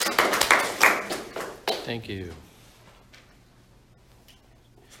Thank you.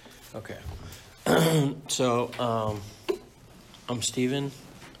 Okay. So, I'm Steven.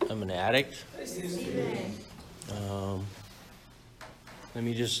 I'm an addict. Hi, Steven. Let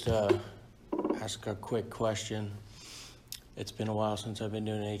me just ask a quick question. It's been a while since I've been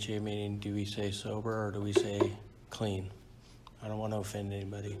doing an HA meeting. Do we say sober or do we say clean? I don't want to offend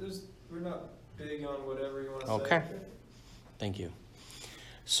anybody. We're not big on whatever you want to say. Okay. Thank you.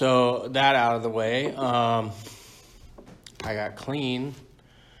 So that out of the way, I got clean.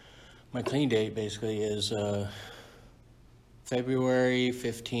 My clean date basically is February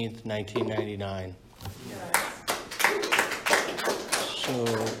 15th, 1999.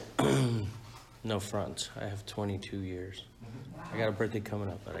 So, no fronts. I have 22 years. I got a birthday coming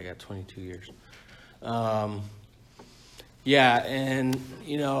up, but I got 22 years. Yeah, and,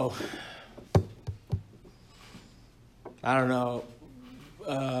 you know, I don't know.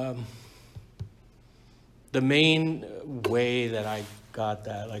 The main way that I got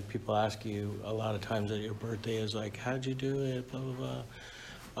that, like people ask you a lot of times at your birthday is like, how'd you do it, blah, blah,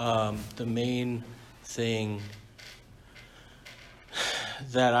 blah. The main thing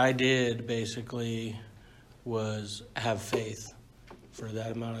that I did basically was have faith for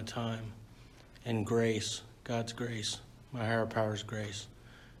that amount of time and grace, God's grace, my higher power's grace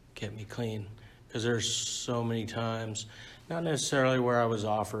kept me clean. Because there's so many times, not necessarily where I was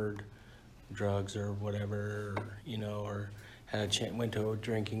offered drugs or whatever, you know, or had a chance, went to a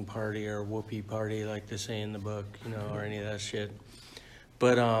drinking party or a whoopee party like they say in the book, you know, or any of that shit.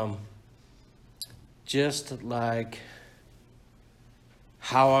 But just like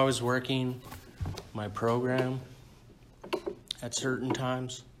how I was working my program at certain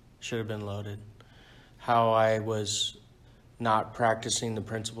times should have been loaded. How I was not practicing the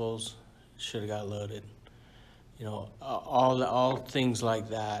principles should have got loaded. You know, all things like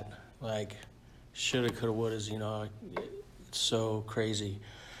that, like shoulda, coulda, wouldas, you know, it's so crazy.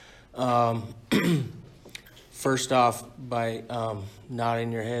 First off, by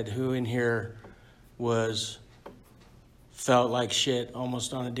nodding your head, who in here felt like shit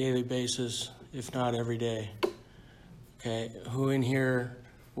almost on a daily basis, if not every day? Okay, who in here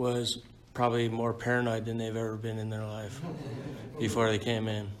was probably more paranoid than they've ever been in their life before they came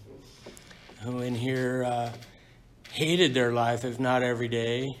in? Who in here hated their life, if not every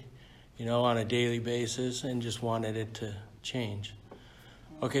day, you know, on a daily basis, and just wanted it to change?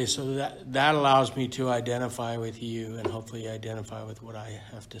 Okay, so that allows me to identify with you and hopefully identify with what I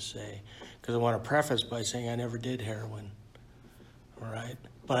have to say. Because I want to preface by saying I never did heroin, all right?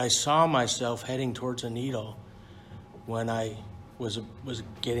 But I saw myself heading towards a needle when I was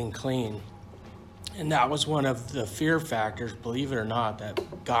getting clean. And that was one of the fear factors, believe it or not,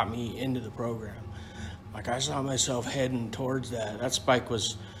 that got me into the program. Like I saw myself heading towards that. That spike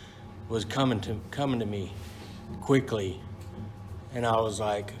was coming to me quickly. And I was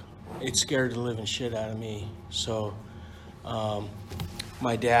like, it scared the living shit out of me. So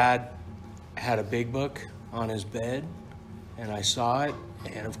my dad had a big book on his bed and I saw it.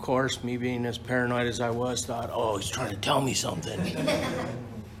 And of course, me being as paranoid as I was, thought, oh, he's trying to tell me something.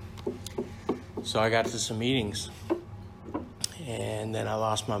 So I got to some meetings and then I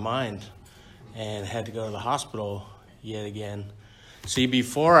lost my mind and had to go to the hospital yet again. See,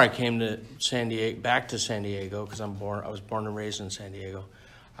 before I came to back to San Diego, because I was born and raised in San Diego,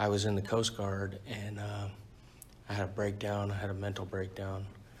 I was in the Coast Guard and I had a breakdown. I had a mental breakdown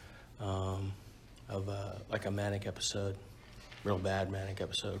of like a manic episode, real bad manic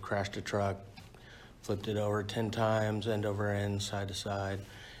episode. Crashed a truck, flipped it over 10 times, end over end, side to side.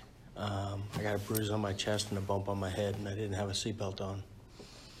 I got a bruise on my chest and a bump on my head, and I didn't have a seatbelt on.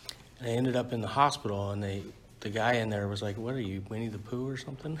 And I ended up in the hospital, and the guy in there was like, what are you, Winnie the Pooh or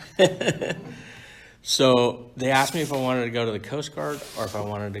something? So they asked me if I wanted to go to the Coast Guard or if I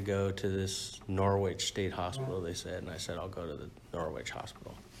wanted to go to this Norwich State Hospital, they said. And I said, I'll go to the Norwich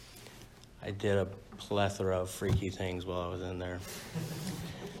Hospital. I did a plethora of freaky things while I was in there.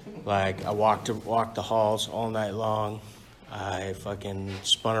 Like, I walked the halls all night long. I fucking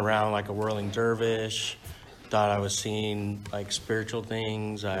spun around like a whirling dervish. Thought I was seeing, like, spiritual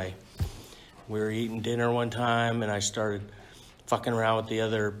things. We were eating dinner one time, and I started fucking around with the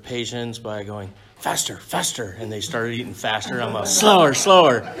other patients by going, faster, faster. And they started eating faster. I'm like, slower,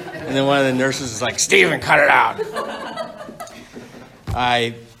 slower. And then one of the nurses is like, Steven, cut it out.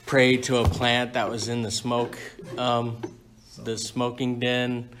 I prayed to a plant that was in the smoking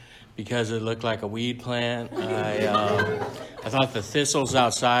den because it looked like a weed plant. I thought the thistles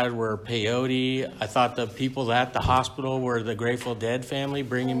outside were peyote. I thought the people at the hospital were the Grateful Dead family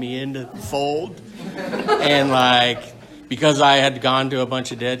bringing me into the fold. And like, because I had gone to a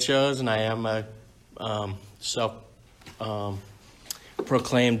bunch of Dead shows and I am a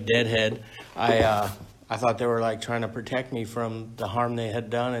self-proclaimed deadhead, I thought they were like trying to protect me from the harm they had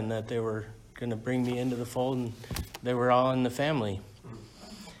done, and that they were going to bring me into the fold, and they were all in the family.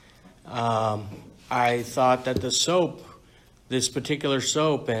 I thought that the soap, this particular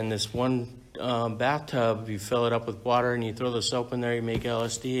soap, and this one bathtub, you fill it up with water and you throw the soap in there, you make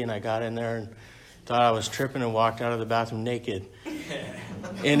LSD, and I got in there and thought I was tripping and walked out of the bathroom naked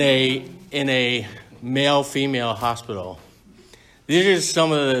in a male-female hospital. These are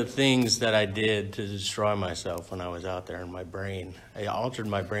some of the things that I did to destroy myself when I was out there in my brain. I altered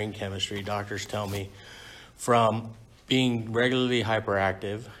my brain chemistry, doctors tell me, from being regularly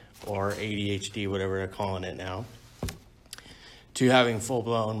hyperactive, or ADHD, whatever they're calling it now, to having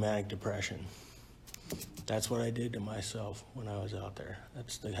full-blown manic depression. That's what I did to myself when I was out there.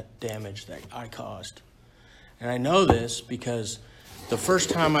 That's the damage that I caused. And I know this because the first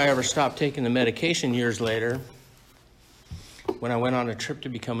time I ever stopped taking the medication years later, when I went on a trip to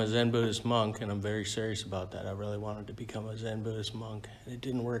become a Zen Buddhist monk, and I'm very serious about that. I really wanted to become a Zen Buddhist monk. It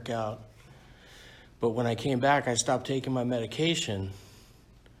didn't work out. But when I came back, I stopped taking my medication.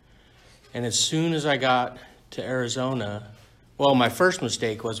 And as soon as I got to Arizona, well, my first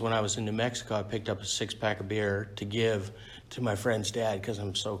mistake was when I was in New Mexico, I picked up a 6-pack of beer to give to my friend's dad because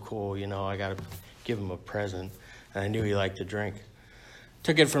I'm so cool, you know, I got to give him a present. And I knew he liked to drink.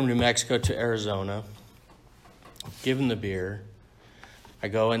 Took it from New Mexico to Arizona, give him the beer. I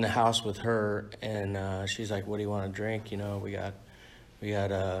go in the house with her, and she's like, what do you want to drink? You know, we got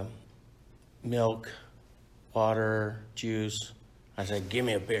milk, water, juice. I said, give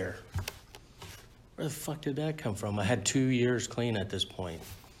me a beer. Where the fuck did that come from? I had 2 years clean at this point.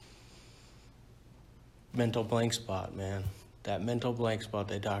 Mental blank spot, man. That mental blank spot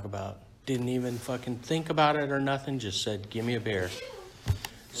they talk about. Didn't even fucking think about it or nothing. Just said, give me a beer.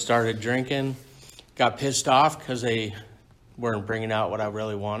 Started drinking. Got pissed off because they weren't bringing out what I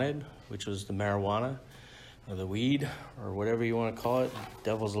really wanted, which was the marijuana or the weed or whatever you want to call it,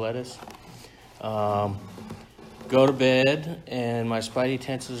 devil's lettuce. Go to bed, and my spidey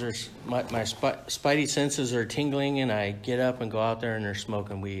senses are tingling, and I get up and go out there, and they're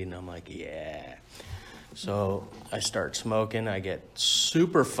smoking weed, and I'm like, yeah. So I start smoking. I get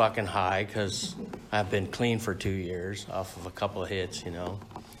super fucking high because I've been clean for 2 years off of a couple of hits, you know.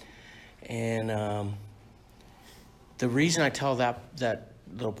 And the reason I tell that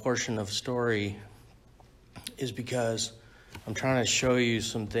little portion of the story is because I'm trying to show you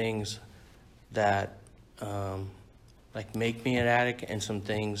some things that like make me an addict, and some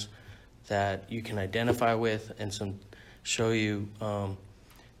things that you can identify with, and show you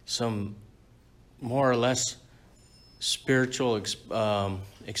some more or less spiritual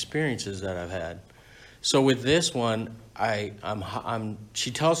experiences that I've had. So with this one,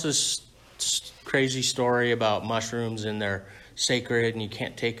 she tells this crazy story about mushrooms, and they're sacred and you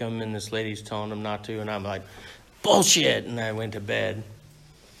can't take them, and this lady's telling them not to, and I'm like, bullshit, and I went to bed.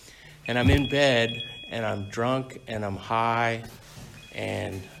 And I'm in bed, and I'm drunk, and I'm high,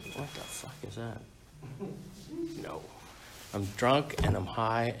 and what the fuck is that? No. I'm drunk, and I'm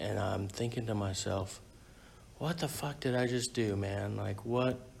high, and I'm thinking to myself, what the fuck did I just do, man? Like,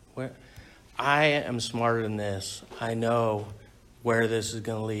 where? I am smarter than this. I know where this is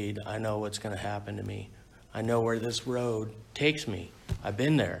going to lead. I know what's going to happen to me. I know where this road takes me. I've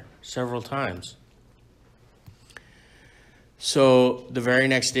been there several times. So the very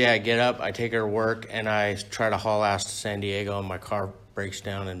next day I get up, I take her to work, and I try to haul ass to San Diego, and my car breaks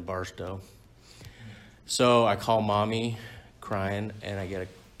down in Barstow. So I call mommy crying, and I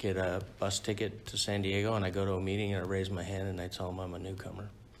get a bus ticket to San Diego, and I go to a meeting, and I raise my hand, and I tell them I'm a newcomer.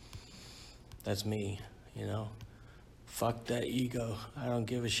 That's me, you know. Fuck that ego. I don't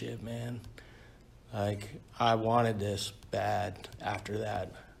give a shit, man. Like, I wanted this bad after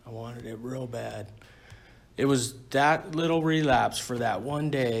that. I wanted it real bad. It was that little relapse for that one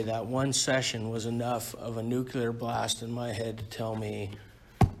day, that one session was enough of a nuclear blast in my head to tell me,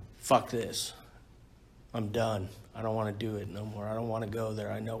 fuck this. I'm done. I don't want to do it no more. I don't want to go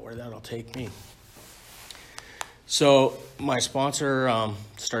there. I know where that'll take me. So my sponsor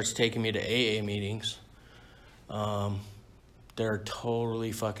starts taking me to AA meetings. They're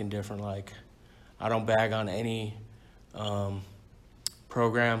totally fucking different. Like, I don't bag on any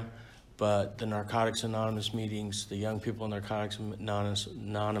program, but the Narcotics Anonymous meetings, the Young People in Narcotics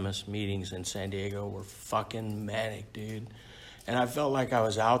Anonymous meetings in San Diego were fucking manic, dude. And I felt like I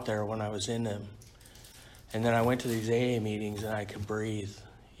was out there when I was in them. And then I went to these AA meetings, and I could breathe,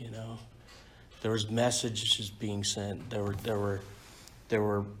 you know. There was messages being sent. There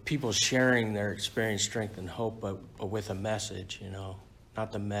were people sharing their experience, strength, and hope, but with a message, you know,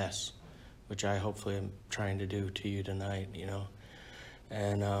 not the mess, which I hopefully am trying to do to you tonight, you know.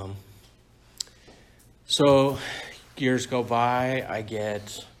 And so years go by, I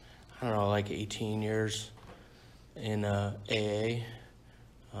get, I don't know, like 18 years in AA.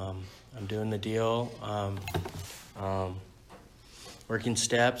 I'm doing the deal, working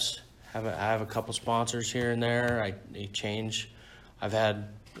steps. I have a couple sponsors here and there. I change. I've had,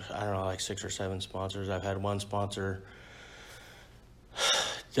 I don't know, like 6 or 7 sponsors. I've had one sponsor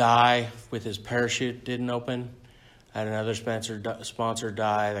die with his parachute didn't open. I had another sponsor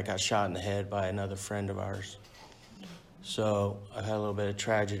die that got shot in the head by another friend of ours. So I've had a little bit of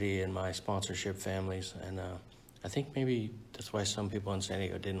tragedy in my sponsorship families, and I think maybe that's why some people in San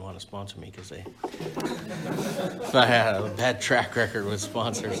Diego didn't want to sponsor me, because I had a bad track record with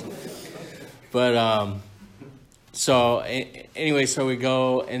sponsors. But so anyway, so we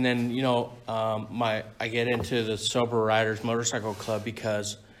go, and then, you know, I get into the Sober Riders Motorcycle Club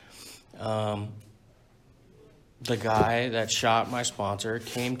because the guy that shot my sponsor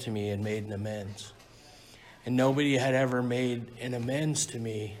came to me and made an amends. And nobody had ever made an amends to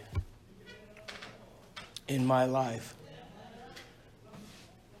me in my life.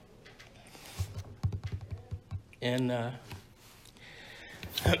 And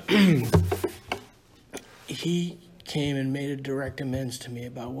he came and made a direct amends to me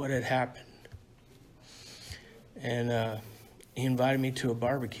about what had happened. And he invited me to a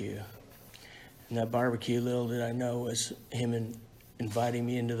barbecue. And that barbecue, little did I know, was him inviting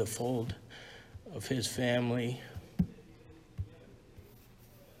me into the fold of his family.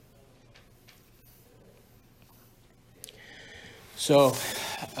 So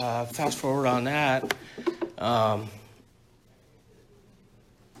fast forward on that,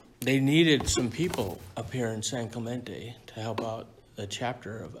 they needed some people up here in San Clemente to help out the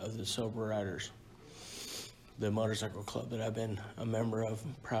chapter of the Sober Riders, the motorcycle club that I've been a member of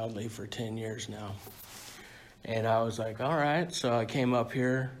proudly for 10 years now. And I was like, all right. So I came up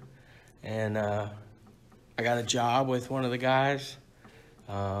here, and I got a job with one of the guys.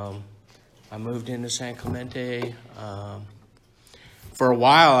 I moved into San Clemente. For a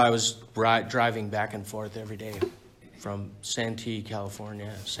while, I was driving back and forth every day from Santee,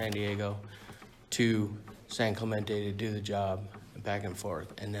 California, San Diego, to San Clemente to do the job, back and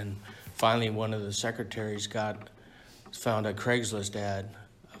forth. And then finally, one of the secretaries found a Craigslist ad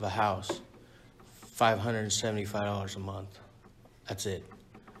of a house, $575 a month. That's it.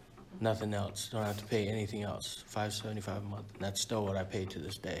 Nothing else. Don't have to pay anything else. $575 a month. And that's still what I pay to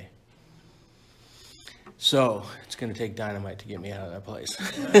this day. So it's going to take dynamite to get me out of that place.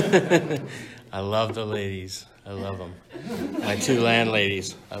 I love the ladies. I love them. My 2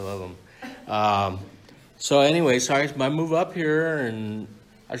 landladies. I love them. So anyway, so I move up here, and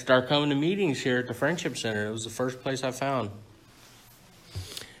I start coming to meetings here at the Friendship Center. It was the first place I found.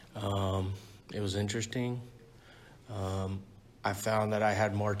 It was interesting. I found that I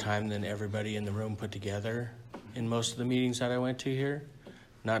had more time than everybody in the room put together in most of the meetings that I went to here.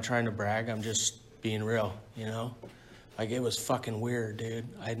 Not trying to brag, I'm just being real, you know? Like, it was fucking weird, dude.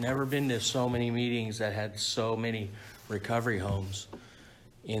 I'd never been to so many meetings that had so many recovery homes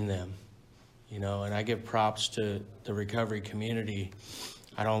in them, you know? And I give props to the recovery community.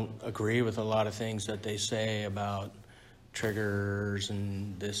 I don't agree with a lot of things that they say about triggers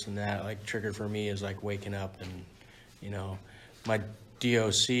and this and that. Like, trigger for me is like waking up, and, you know, my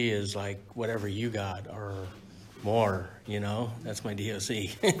DOC is like whatever you got or more, you know? That's my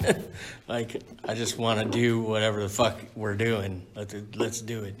DOC. Like, I just want to do whatever the fuck we're doing. Let's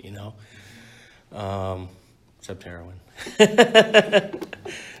do it, you know? Except heroin.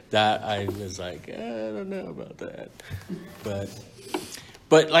 That I was like, I don't know about that.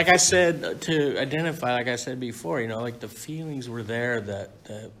 But like I said, to identify, like I said before, you know, like the feelings were there, that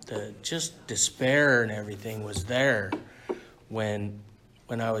the just despair and everything was there when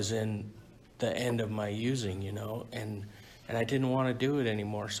I was in the end of my using, you know, and I didn't want to do it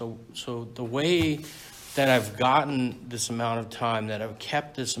anymore. So the way that I've gotten this amount of time, that I've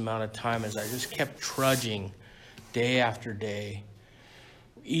kept this amount of time, is I just kept trudging day after day,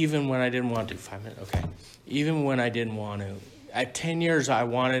 even when I didn't want to. 5 minutes, okay. Even when I didn't want to. At 10 years, I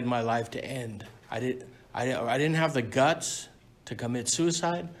wanted my life to end. I didn't have the guts to commit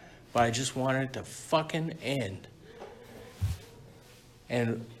suicide, but I just wanted it to fucking end.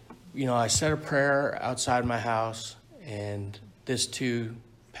 And, you know, I said a prayer outside my house, and this too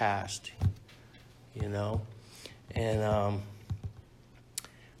passed, you know? And,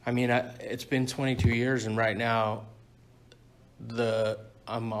 I mean, it's been 22 years, and right now,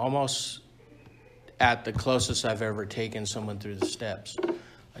 I'm almost at the closest I've ever taken someone through the steps.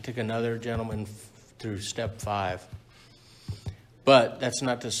 I took another gentleman through step 5. But that's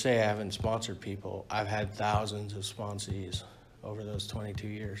not to say I haven't sponsored people. I've had thousands of sponsees over those 22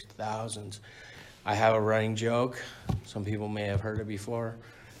 years, thousands. I have a running joke. Some people may have heard it before.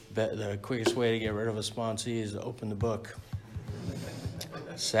 But the quickest way to get rid of a sponsee is to open the book.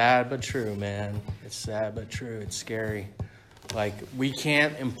 Sad but true, man. It's sad but true. It's scary. Like, we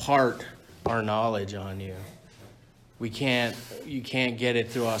can't impart our knowledge on you. You can't get it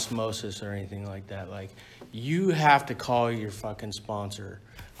through osmosis or anything like that. Like, you have to call your fucking sponsor.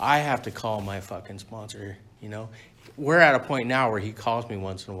 I have to call my fucking sponsor, you know. We're at a point now where he calls me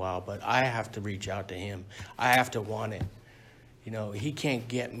once in a while, but I have to reach out to him. I have to want it. You know, he can't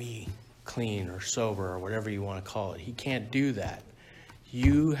get me clean or sober or whatever you want to call it. He can't do that.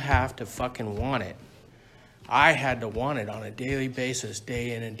 You have to fucking want it. I had to want it on a daily basis,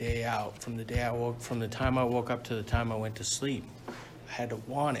 day in and day out, from the time I woke up to the time I went to sleep. I had to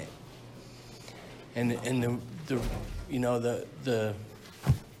want it. And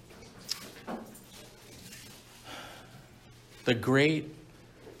the great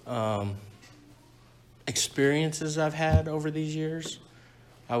experiences I've had over these years,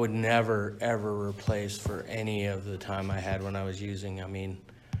 I would never, ever replace for any of the time I had when I was using. I mean,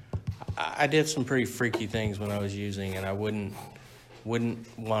 I did some pretty freaky things when I was using, and I wouldn't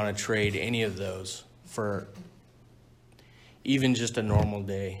want to trade any of those for even just a normal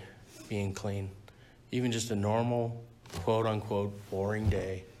day being clean. Even just a normal, quote-unquote, boring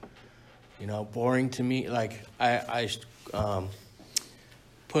day. You know, boring to me, like, I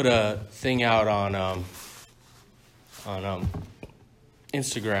put a thing out on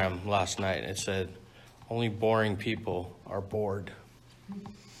Instagram last night, and it said, only boring people are bored.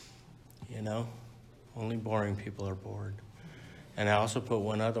 You know, only boring people are bored. And I also put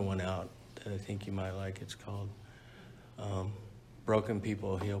one other one out that I think you might like. It's called Broken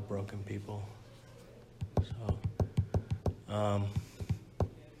People Heal Broken People. So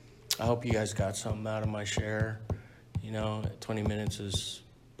I hope you guys got something out of my share. You know, 20 minutes is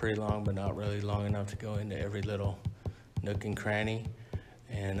pretty long, but not really long enough to go into every little nook and cranny.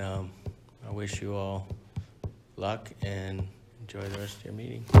 And I wish you all luck and enjoy the rest of your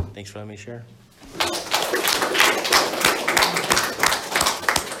meeting. Thanks for letting me share.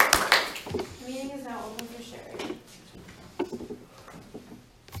 Meeting is now open for